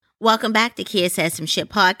Welcome back to Kids Said Some Shit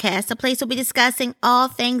podcast, a place where we'll be discussing all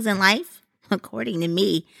things in life, according to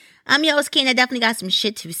me. I'm your host, Ken. I definitely got some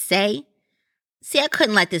shit to say. See, I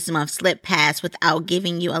couldn't let this month slip past without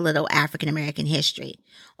giving you a little African-American history,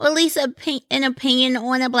 or at least an opinion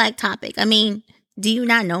on a black topic. I mean, do you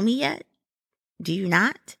not know me yet? Do you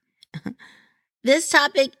not? This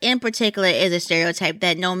topic in particular is a stereotype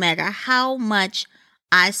that no matter how much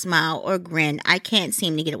I smile or grin, I can't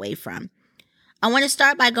seem to get away from. I want to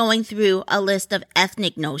start by going through a list of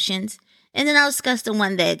ethnic notions, and then I'll discuss the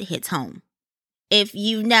one that hits home. If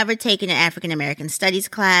you've never taken an African American studies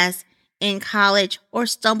class in college or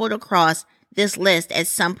stumbled across this list at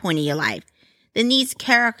some point in your life, then these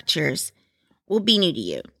caricatures will be new to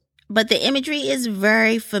you. But the imagery is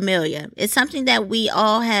very familiar. It's something that we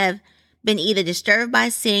all have been either disturbed by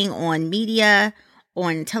seeing on media,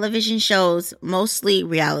 on television shows, mostly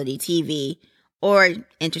reality TV, or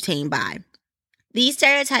entertained by. These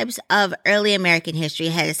stereotypes of early American history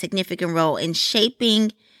had a significant role in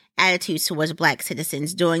shaping attitudes towards Black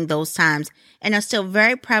citizens during those times and are still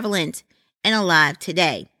very prevalent and alive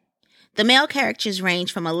today. The male characters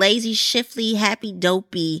range from a lazy, shifty, happy,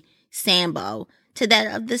 dopey Sambo to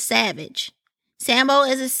that of the savage. Sambo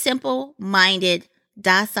is a simple-minded,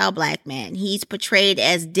 docile Black man. He's portrayed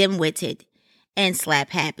as dim-witted and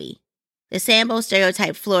slap-happy. The Sambo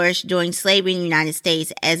stereotype flourished during slavery in the United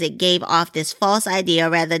States as it gave off this false idea,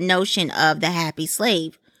 or rather notion, of the happy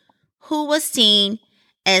slave, who was seen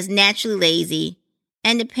as naturally lazy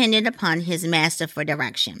and dependent upon his master for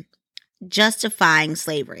direction, justifying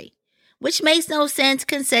slavery, which makes no sense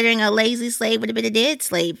considering a lazy slave would have been a dead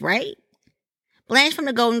slave, right? Blanche from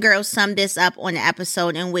the Golden Girls summed this up on an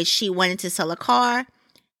episode in which she wanted to sell a car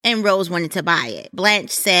and Rose wanted to buy it.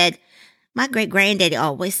 Blanche said, "My great-granddaddy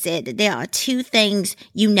always said that there are two things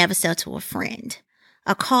you never sell to a friend,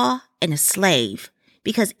 a car and a slave,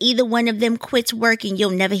 because either one of them quits working,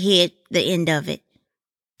 you'll never hear the end of it."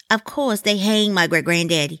 Of course, they hanged my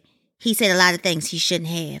great-granddaddy. He said a lot of things he shouldn't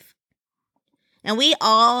have. And we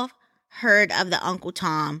all heard of the Uncle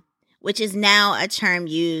Tom, which is now a term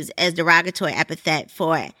used as derogatory epithet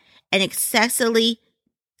for an excessively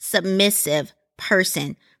submissive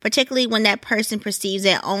person, particularly when that person perceives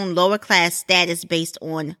their own lower class status based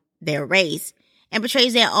on their race and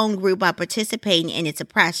portrays their own group by participating in its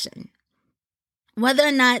oppression, whether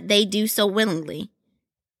or not they do so willingly.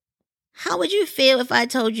 How would you feel if I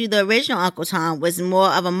told you the original Uncle Tom was more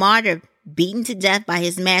of a martyr beaten to death by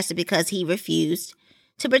his master because he refused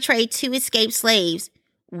to betray two escaped slaves'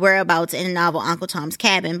 whereabouts in the novel Uncle Tom's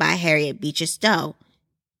Cabin by Harriet Beecher Stowe?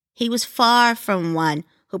 He was far from one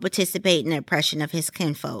who participated in the oppression of his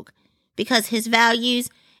kinfolk, because his values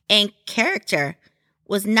and character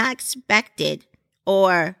was not expected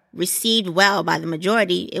or received well by the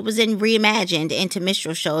majority. It was then reimagined into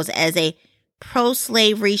minstrel shows as a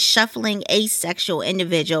pro-slavery, shuffling, asexual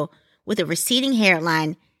individual with a receding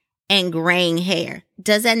hairline and graying hair.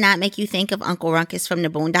 Does that not make you think of Uncle Ruckus from the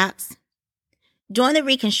Boondocks? During the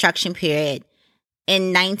Reconstruction period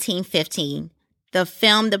in 1915, the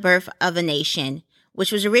film The Birth of a Nation,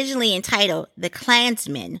 which was originally entitled The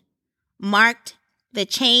Klansman, marked the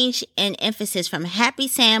change in emphasis from Happy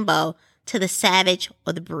Sambo to the savage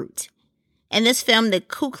or the brute. In this film, the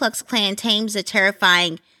Ku Klux Klan tames the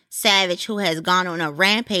terrifying savage who has gone on a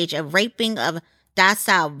rampage of raping of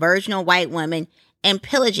docile virginal white women and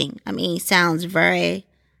pillaging. Sounds very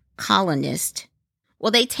colonist.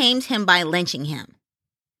 Well, they tamed him by lynching him.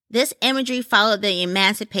 This imagery followed the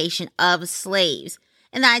emancipation of slaves,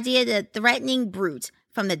 and the idea that threatening brutes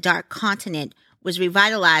from the Dark Continent was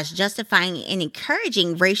revitalized, justifying and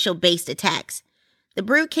encouraging racial-based attacks. The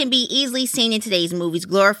brute can be easily seen in today's movies,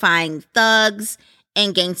 glorifying thugs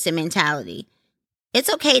and gangster mentality.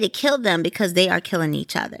 It's okay to kill them because they are killing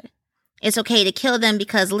each other. It's okay to kill them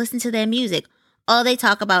because, listen to their music, all they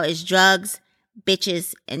talk about is drugs,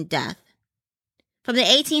 bitches, and death. From the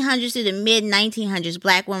 1800s to the mid-1900s,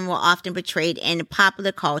 Black women were often portrayed in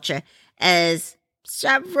popular culture as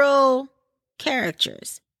several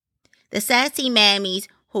characters. The sassy mammies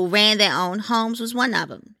who ran their own homes was one of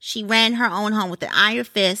them. She ran her own home with an iron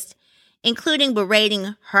fist, including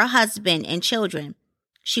berating her husband and children.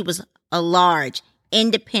 She was a large,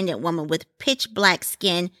 independent woman with pitch black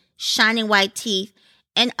skin, shining white teeth,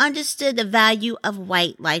 and understood the value of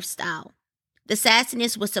white lifestyle. The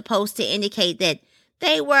sassiness was supposed to indicate that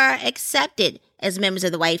they were accepted as members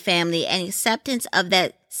of the white family, and acceptance of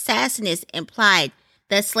that sassiness implied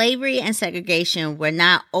that slavery and segregation were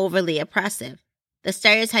not overly oppressive. The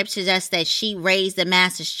stereotype suggests that she raised the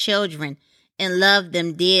master's children and loved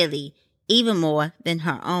them dearly, even more than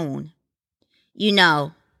her own. You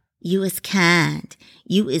know, You is kind.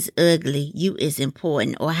 You is ugly. You is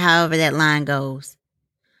important, or however that line goes.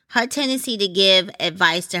 Her tendency to give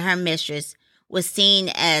advice to her mistress was seen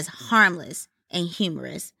as harmless and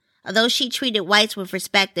humorous. Although she treated whites with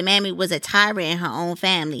respect, the mammy was a tyrant in her own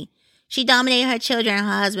family. She dominated her children and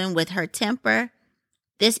her husband with her temper.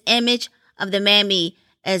 This image of the mammy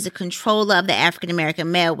as the controller of the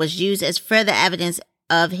African-American male was used as further evidence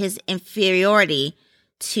of his inferiority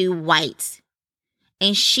to whites.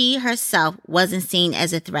 And she herself wasn't seen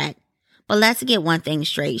as a threat. But let's get one thing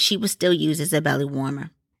straight. She was still used as a belly warmer.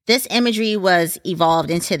 This imagery was evolved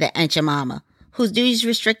into the Aunt Jemima, whose duties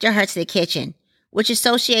restricted her to the kitchen, which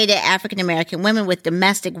associated African-American women with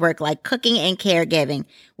domestic work like cooking and caregiving,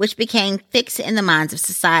 which became fixed in the minds of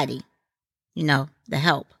society. You know, the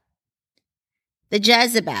help. The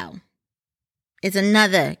Jezebel is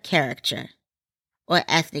another character or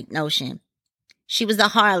ethnic notion. She was the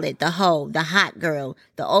harlot, the hoe, the hot girl,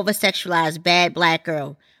 the over-sexualized bad black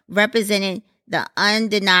girl, representing the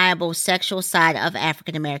undeniable sexual side of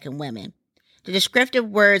African-American women. The descriptive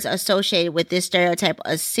words associated with this stereotype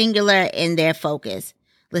are singular in their focus: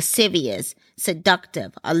 lascivious,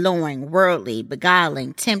 seductive, alluring, worldly,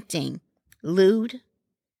 beguiling, tempting, lewd,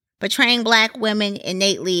 portraying black women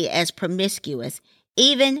innately as promiscuous,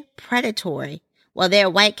 even predatory, while their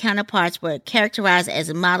white counterparts were characterized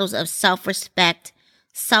as models of self-respect,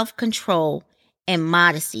 self-control, and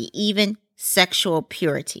modesty, even sexual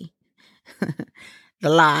purity. The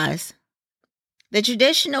lies. The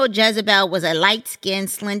traditional Jezebel was a light-skinned,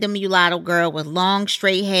 slender mulatto girl with long,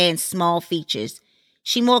 straight hair and small features.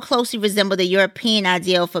 She more closely resembled the European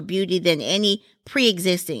ideal for beauty than any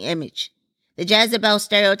pre-existing image. The Jezebel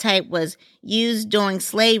stereotype was used during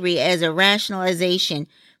slavery as a rationalization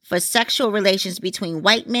for sexual relations between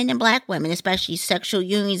white men and black women, especially sexual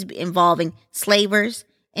unions involving slavers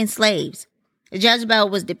and slaves. The Jezebel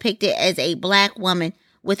was depicted as a black woman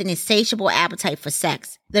with an insatiable appetite for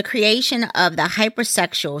sex. The creation of the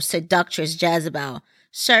hypersexual seductress Jezebel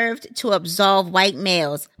served to absolve white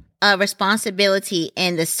males of responsibility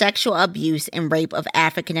in the sexual abuse and rape of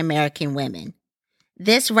African American women.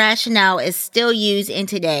 This rationale is still used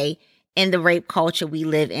today in the rape culture we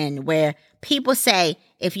live in, where people say,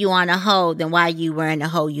 if you aren't a hoe, then why are you wearing a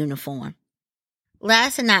hoe uniform?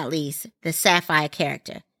 Last and not least, the Sapphire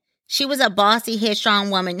character. She was a bossy,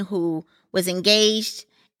 headstrong woman who was engaged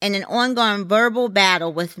in an ongoing verbal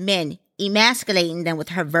battle with men, emasculating them with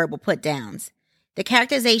her verbal put-downs. The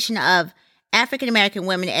characterization of African-American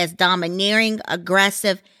women as domineering,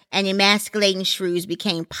 aggressive, and emasculating shrews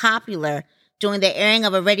became popular during the airing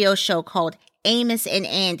of a radio show called Amos and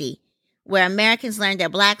Andy, where Americans learned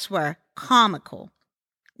that blacks were comical,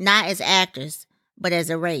 not as actors, but as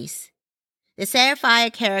a race. The Sapphire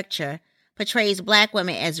character portrays black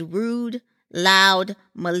women as rude, loud,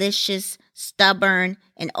 malicious, stubborn,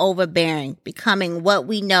 and overbearing, becoming what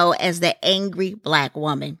we know as the angry black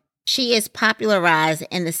woman. She is popularized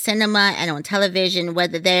in the cinema and on television,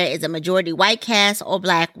 whether there is a majority white cast or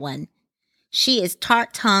black one. She is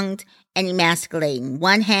tart-tongued and emasculating,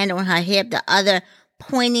 one hand on her hip, the other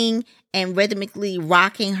pointing and rhythmically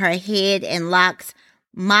rocking her head in locks,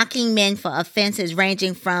 mocking men for offenses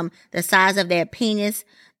ranging from the size of their penis,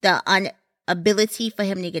 the inability for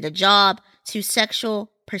him to get a job, to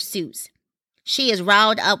sexual pursuits. She is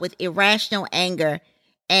riled up with irrational anger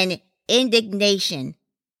and indignation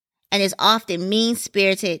and is often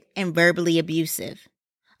mean-spirited and verbally abusive.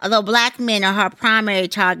 Although black men are her primary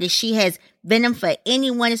target, she has venom for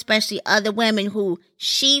anyone, especially other women who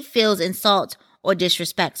she feels insults or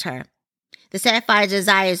disrespects her. The Sapphire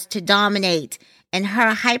desires to dominate, and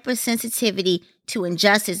her hypersensitivity to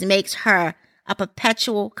injustice makes her a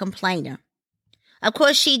perpetual complainer. Of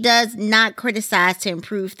course, she does not criticize to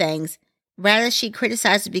improve things. Rather, she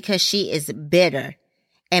criticizes because she is bitter,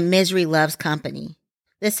 and misery loves company.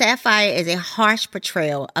 The Sapphire is a harsh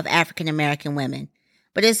portrayal of African American women.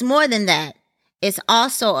 But it's more than that. It's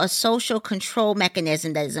also a social control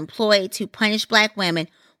mechanism that is employed to punish black women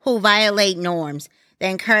who violate norms that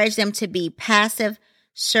encourage them to be passive,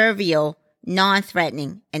 servile,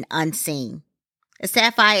 non-threatening, and unseen. The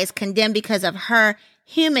Sapphire is condemned because of her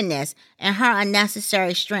humanness and her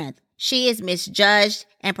unnecessary strength. She is misjudged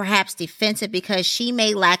and perhaps defensive because she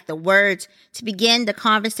may lack the words to begin the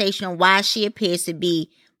conversation on why she appears to be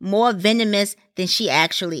more venomous than she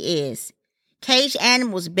actually is. Caged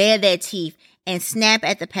animals bare their teeth and snap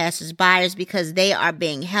at the passers-by because they are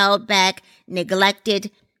being held back,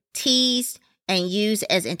 neglected, teased, and used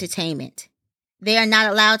as entertainment. They are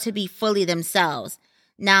not allowed to be fully themselves.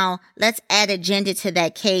 Now, let's add a gender to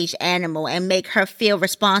that caged animal and make her feel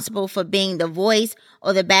responsible for being the voice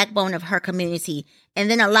or the backbone of her community and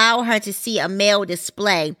then allow her to see a male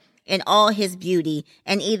display in all his beauty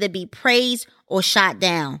and either be praised or shot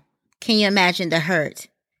down. Can you imagine the hurt,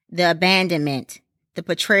 the abandonment, the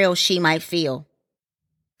betrayal she might feel?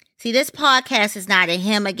 See, this podcast is not a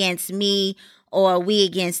him against me or we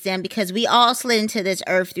against them, because we all slid into this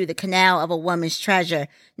earth through the canal of a woman's treasure,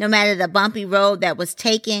 no matter the bumpy road that was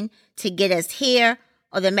taken to get us here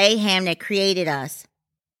or the mayhem that created us.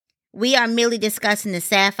 We are merely discussing the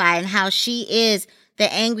Sapphire and how she is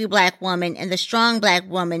the angry black woman and the strong black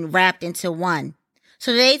woman wrapped into one.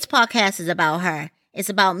 So today's podcast is about her. It's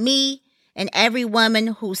about me and every woman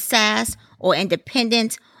whose sass or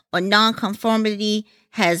independence or nonconformity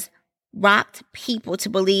has rocked people to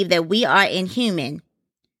believe that we are inhuman,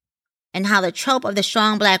 and how the trope of the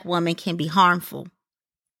strong black woman can be harmful.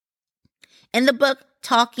 In the book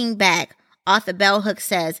Talking Back, author Bell Hooks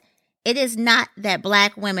says, "It is not that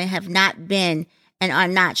black women have not been and are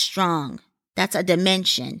not strong. That's a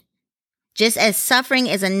dimension. Just as suffering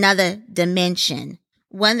is another dimension,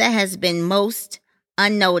 one that has been most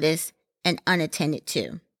unnoticed and unattended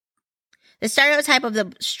to." The stereotype of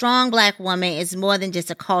the strong black woman is more than just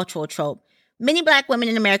a cultural trope. Many black women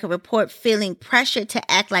in America report feeling pressured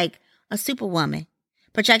to act like a superwoman,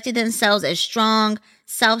 projecting themselves as strong,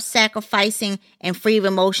 self-sacrificing, and free of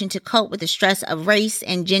emotion to cope with the stress of race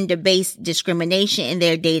and gender-based discrimination in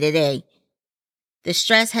their day-to-day. The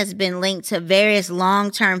stress has been linked to various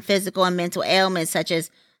long-term physical and mental ailments such as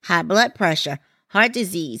high blood pressure, heart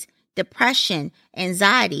disease, depression,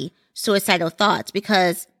 anxiety, suicidal thoughts,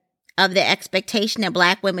 because of the expectation that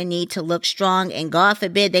black women need to look strong, and God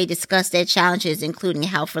forbid they discuss their challenges, including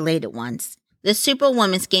health-related ones. The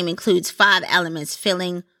Superwoman scheme includes 5 elements: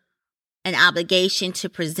 feeling an obligation to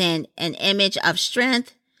present an image of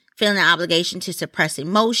strength, feeling an obligation to suppress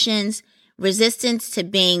emotions, resistance to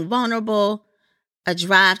being vulnerable, a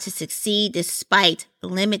drive to succeed despite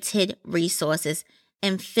limited resources,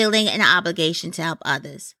 and feeling an obligation to help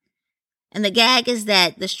others. And the gag is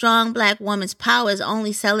that the strong black woman's power is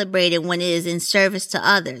only celebrated when it is in service to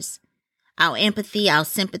others. Our empathy, our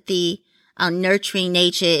sympathy, our nurturing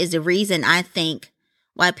nature is the reason, I think,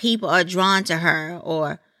 why people are drawn to her,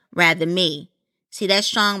 or rather me. See, that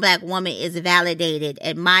strong black woman is validated,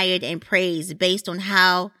 admired, and praised based on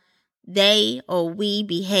how they or we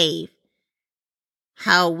behave,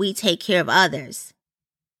 how we take care of others,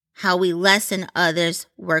 how we lessen others'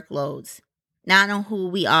 workloads, not on who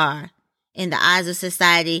we are. In the eyes of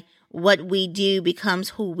society, what we do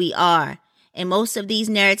becomes who we are. And most of these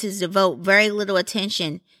narratives devote very little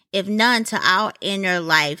attention, if none, to our inner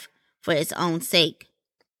life for its own sake.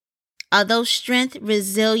 Although strength,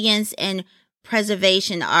 resilience, and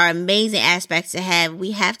preservation are amazing aspects to have,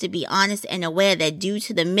 we have to be honest and aware that due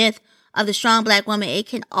to the myth of the strong black woman, it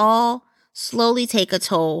can all slowly take a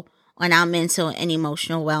toll on our mental and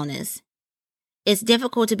emotional wellness. It's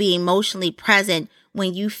difficult to be emotionally present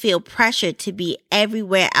when you feel pressured to be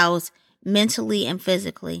everywhere else mentally and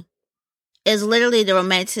physically. It's literally the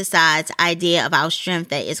romanticized idea of our strength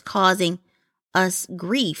that is causing us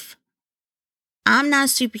grief. I'm not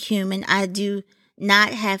superhuman. I do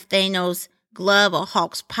not have Thanos' glove or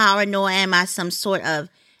Hulk's power, nor am I some sort of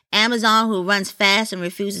Amazon who runs fast and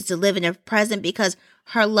refuses to live in the present because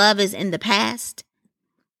her love is in the past.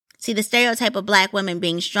 See, the stereotype of black women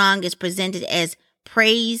being strong is presented as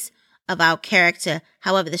praise of our character.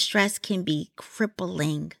 However, the stress can be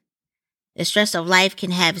crippling. The stress of life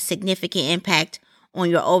can have a significant impact on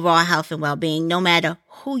your overall health and well-being, no matter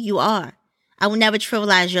who you are. I will never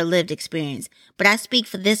trivialize your lived experience, but I speak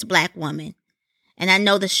for this black woman, and I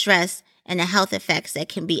know the stress and the health effects that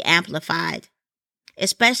can be amplified,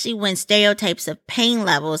 especially when stereotypes of pain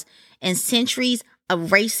levels and centuries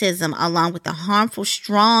of racism, along with the harmful,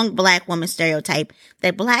 strong black woman stereotype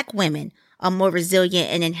that black women are more resilient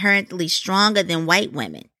and inherently stronger than white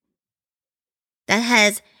women. That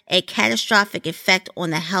has a catastrophic effect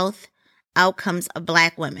on the health outcomes of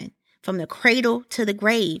black women. From the cradle to the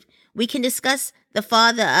grave, we can discuss the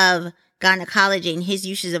father of gynecology and his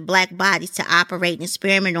uses of black bodies to operate and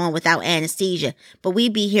experiment on without anesthesia, but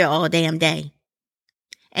we'd be here all damn day.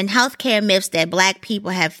 And healthcare myths that black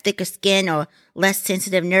people have thicker skin or less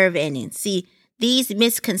sensitive nerve endings. See, these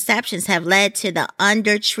misconceptions have led to the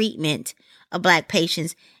undertreatment of black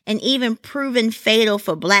patients and even proven fatal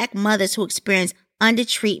for black mothers who experience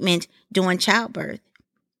undertreatment during childbirth.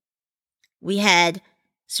 We had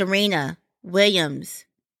Serena Williams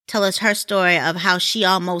tell us her story of how she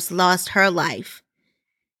almost lost her life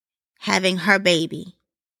having her baby.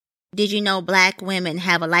 Did you know black women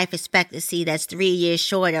have a life expectancy that's 3 years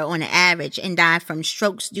shorter on average and die from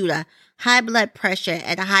strokes due to high blood pressure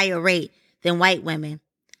at a higher rate than white women?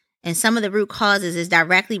 And some of the root causes is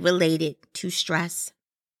directly related to stress.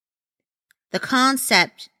 The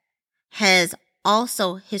concept has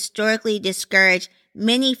also historically discouraged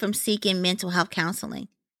many from seeking mental health counseling.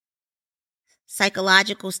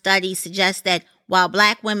 Psychological studies suggest that while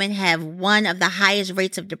Black women have one of the highest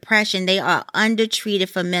rates of depression, they are undertreated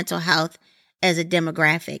for mental health as a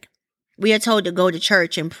demographic. We are told to go to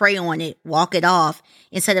church and pray on it, walk it off,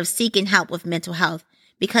 instead of seeking help with mental health,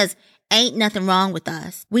 because ain't nothing wrong with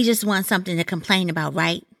us. We just want something to complain about,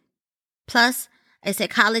 right? Plus, a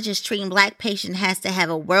psychologist treating Black patients has to have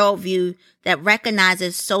a worldview that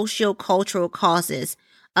recognizes socio-cultural causes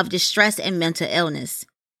of distress and mental illness.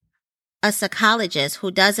 A psychologist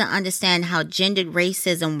who doesn't understand how gendered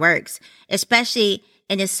racism works, especially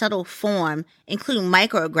in its subtle form, including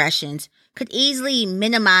microaggressions, could easily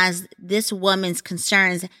minimize this woman's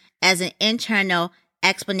concerns as an internal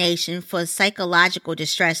explanation for psychological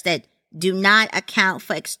distress that do not account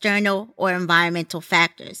for external or environmental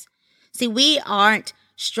factors. See, we aren't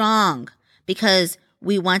strong because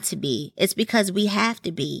we want to be. It's because we have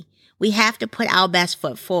to be. We have to put our best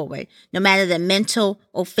foot forward, no matter the mental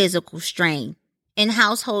or physical strain. In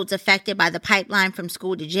households affected by the pipeline from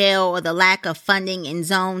school to jail or the lack of funding in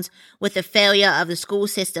zones with the failure of the school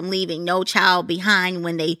system leaving no child behind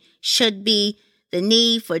when they should be, the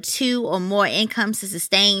need for 2 or more incomes to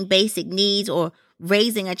sustain basic needs, or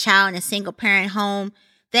raising a child in a single-parent home,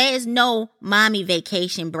 there is no mommy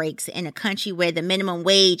vacation breaks in a country where the minimum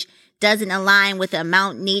wage doesn't align with the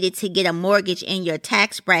amount needed to get a mortgage in your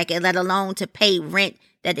tax bracket, let alone to pay rent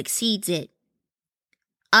that exceeds it.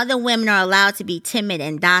 Other women are allowed to be timid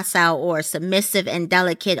and docile, or submissive and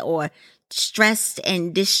delicate, or stressed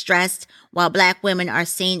and distressed, while Black women are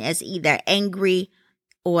seen as either angry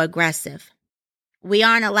or aggressive. We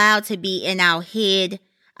aren't allowed to be in our head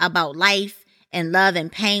about life and love and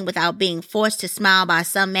pain without being forced to smile by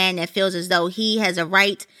some man that feels as though he has a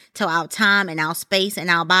right to our time and our space and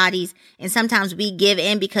our bodies. And sometimes we give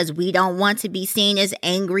in because we don't want to be seen as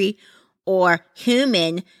angry or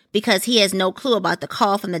human, because he has no clue about the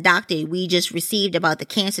call from the doctor we just received about the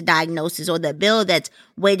cancer diagnosis, or the bill that's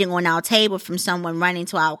waiting on our table from someone running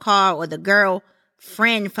to our car, or the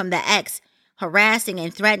girlfriend from the ex harassing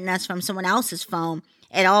and threatening us from someone else's phone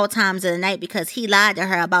at all times of the night because he lied to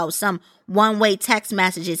her about some one-way text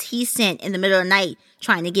messages he sent in the middle of the night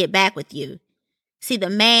trying to get back with you. See,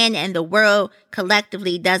 the man and the world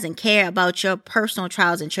collectively doesn't care about your personal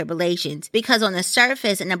trials and tribulations, because on the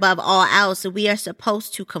surface and above all else, we are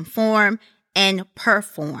supposed to conform and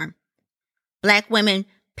perform. Black women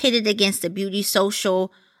pitted against the beauty,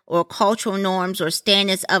 social, or cultural norms or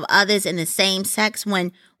standards of others in the same sex.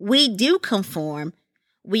 When we do conform,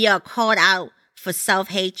 we are called out for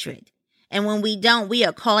self-hatred. And when we don't, we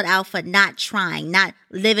are called out for not trying, not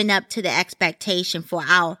living up to the expectation for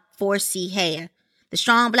our 4C hair. The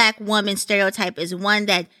strong Black woman stereotype is one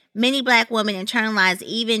that many Black women internalize,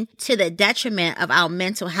 even to the detriment of our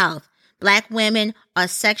mental health. Black women are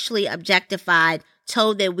sexually objectified,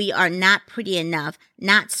 told that we are not pretty enough,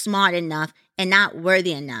 not smart enough, and not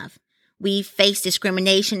worthy enough. We face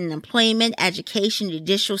discrimination in employment, education,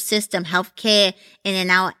 judicial system, healthcare, and in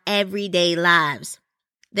our everyday lives.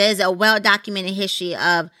 There's a well-documented history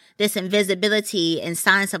of this invisibility and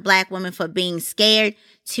silence of Black women for being scared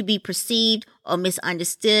to be perceived or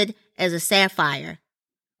misunderstood as a sapphire.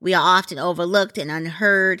 We are often overlooked and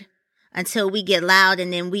unheard until we get loud,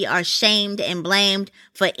 and then we are shamed and blamed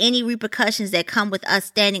for any repercussions that come with us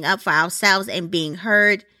standing up for ourselves and being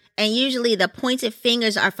heard. And usually the pointed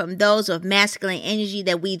fingers are from those of masculine energy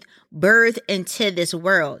that we've birthed into this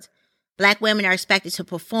world. Black women are expected to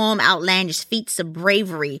perform outlandish feats of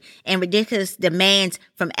bravery and ridiculous demands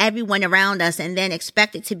from everyone around us, and then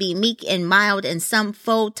expected to be meek and mild and some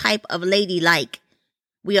faux type of ladylike.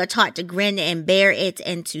 We are taught to grin and bear it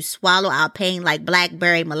and to swallow our pain like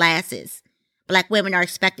blackberry molasses. Black women are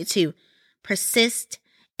expected to persist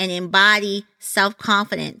and embody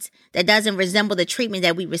self-confidence that doesn't resemble the treatment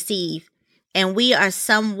that we receive. And we are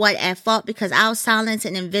somewhat at fault because our silence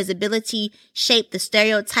and invisibility shape the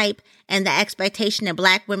stereotype and the expectation that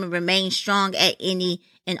Black women remain strong at any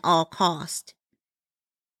and all cost.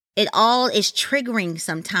 It all is triggering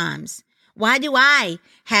sometimes. Why do I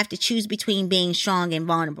have to choose between being strong and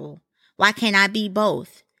vulnerable? Why can't I be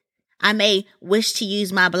both? I may wish to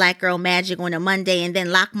use my Black girl magic on a Monday and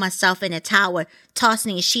then lock myself in a tower,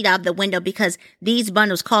 tossing a sheet out the window because these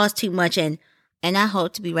bundles cost too much and I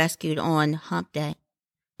hope to be rescued on hump day.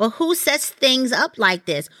 But who sets things up like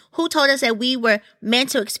this? Who told us that we were meant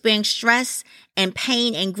to experience stress and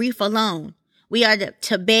pain and grief alone? We are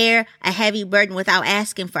to bear a heavy burden without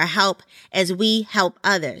asking for help as we help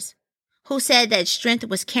others. Who said that strength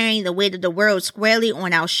was carrying the weight of the world squarely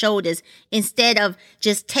on our shoulders instead of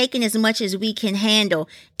just taking as much as we can handle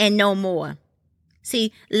and no more?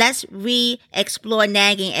 See, let's re-explore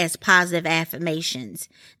nagging as positive affirmations.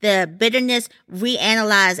 The bitterness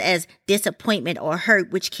reanalyze as disappointment or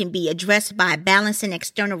hurt, which can be addressed by balancing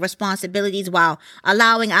external responsibilities while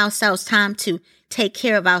allowing ourselves time to take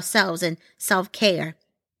care of ourselves and self-care.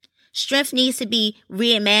 Strength needs to be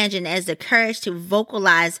reimagined as the courage to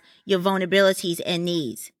vocalize your vulnerabilities and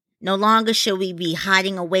needs. No longer should we be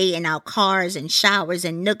hiding away in our cars and showers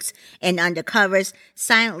and nooks and undercovers,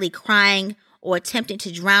 silently crying or attempting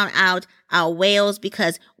to drown out our wails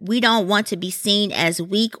because we don't want to be seen as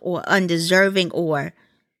weak or undeserving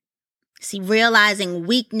realizing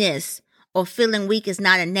weakness or feeling weak is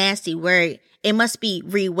not a nasty word. It must be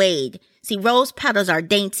reweighed. See, rose petals are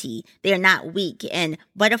dainty. They are not weak. And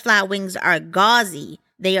butterfly wings are gauzy.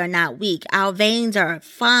 They are not weak. Our veins are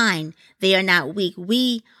fine. They are not weak.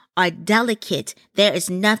 We are delicate. There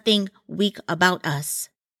is nothing weak about us.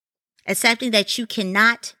 Accepting that you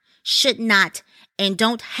cannot, should not, and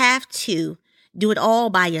don't have to do it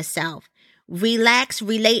all by yourself. Relax,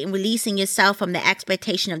 relate, and releasing yourself from the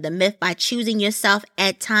expectation of the myth by choosing yourself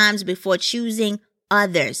at times before choosing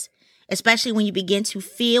others, especially when you begin to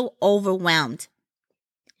feel overwhelmed.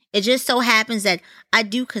 It just so happens that I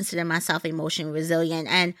do consider myself emotionally resilient,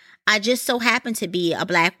 and I just so happen to be a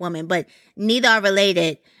Black woman, but neither are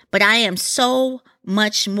related. But I am so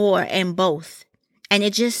much more in both, and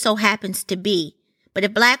it just so happens to be. But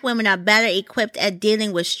if Black women are better equipped at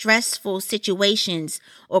dealing with stressful situations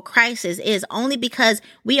or crises, it is only because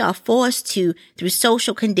we are forced to through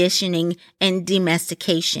social conditioning and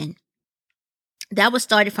domestication. That was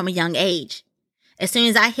started from a young age. As soon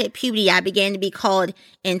as I hit puberty, I began to be called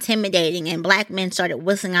intimidating, and Black men started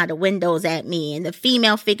whistling out the windows at me, and the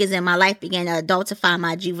female figures in my life began to adultify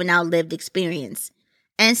my juvenile lived experience.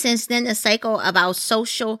 And since then, the cycle of our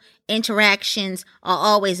social interactions are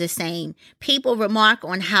always the same. People remark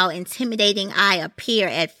on how intimidating I appear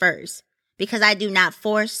at first because I do not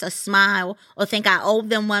force a smile or think I owe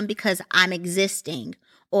them one because I'm existing.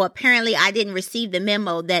 Or apparently I didn't receive the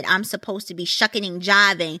memo that I'm supposed to be shucking and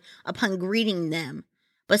jiving upon greeting them.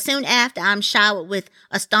 But soon after, I'm showered with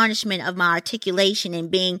astonishment of my articulation and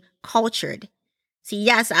being cultured. See,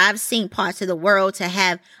 yes, I've seen parts of the world to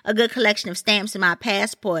have a good collection of stamps in my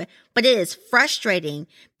passport, but it is frustrating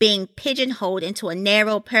being pigeonholed into a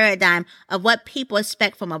narrow paradigm of what people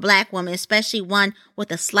expect from a Black woman, especially one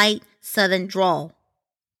with a slight Southern drawl.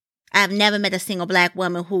 I have never met a single Black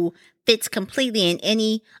woman who fits completely in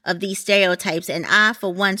any of these stereotypes, and I,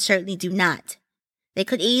 for one, certainly do not. They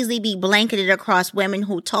could easily be blanketed across women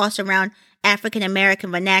who toss around African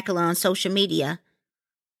American vernacular on social media.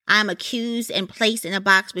 I am accused and placed in a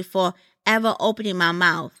box before ever opening my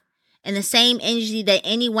mouth. And the same energy that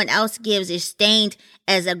anyone else gives is stained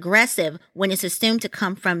as aggressive when it's assumed to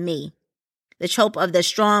come from me. The trope of the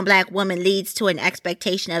strong Black woman leads to an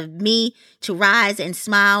expectation of me to rise and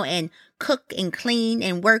smile and cook and clean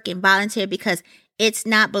and work and volunteer because it's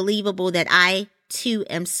not believable that I, too,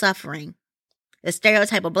 am suffering. The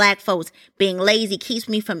stereotype of Black folks being lazy keeps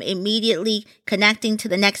me from immediately connecting to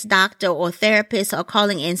the next doctor or therapist or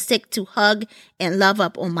calling in sick to hug and love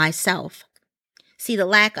up on myself. See, the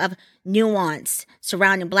lack of nuance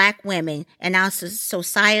surrounding Black women and our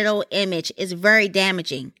societal image is very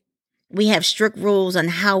damaging. We have strict rules on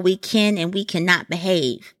how we can and we cannot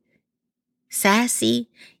behave. Sassy?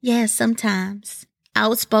 Yes, sometimes.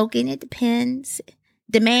 Outspoken? It depends.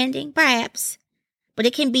 Demanding? Perhaps. But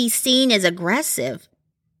it can be seen as aggressive.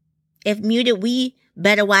 If muted, we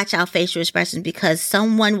better watch our facial expressions because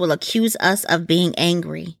someone will accuse us of being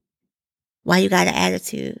angry. Why you got an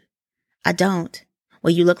attitude? I don't.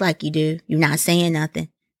 Well, you look like you do. You're not saying nothing.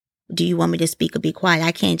 Do you want me to speak or be quiet?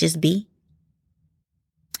 I can't just be.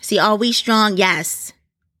 See, are we strong? Yes.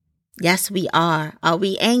 Yes, we are. Are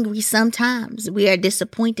we angry sometimes? We are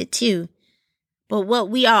disappointed too. But what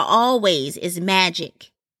we are always is magic.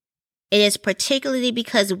 It is particularly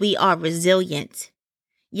because we are resilient.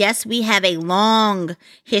 Yes, we have a long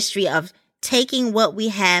history of taking what we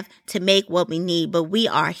have to make what we need, but we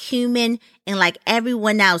are human, and like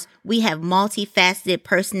everyone else, we have multifaceted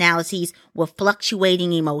personalities with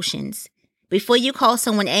fluctuating emotions. Before you call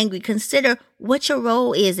someone angry, consider what your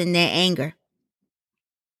role is in their anger.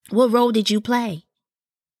 What role did you play?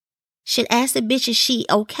 Should ask the bitch, is she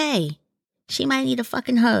okay? She might need a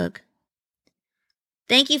fucking hug.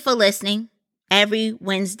 Thank you for listening. Every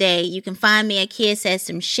Wednesday, you can find me at Kid Says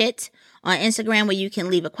Some Shit on Instagram, where you can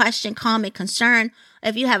leave a question, comment, concern.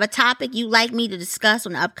 If you have a topic you'd like me to discuss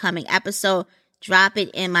on an upcoming episode, drop it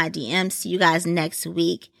in my DMs. See you guys next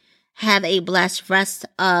week. Have a blessed rest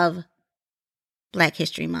of Black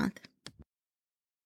History Month.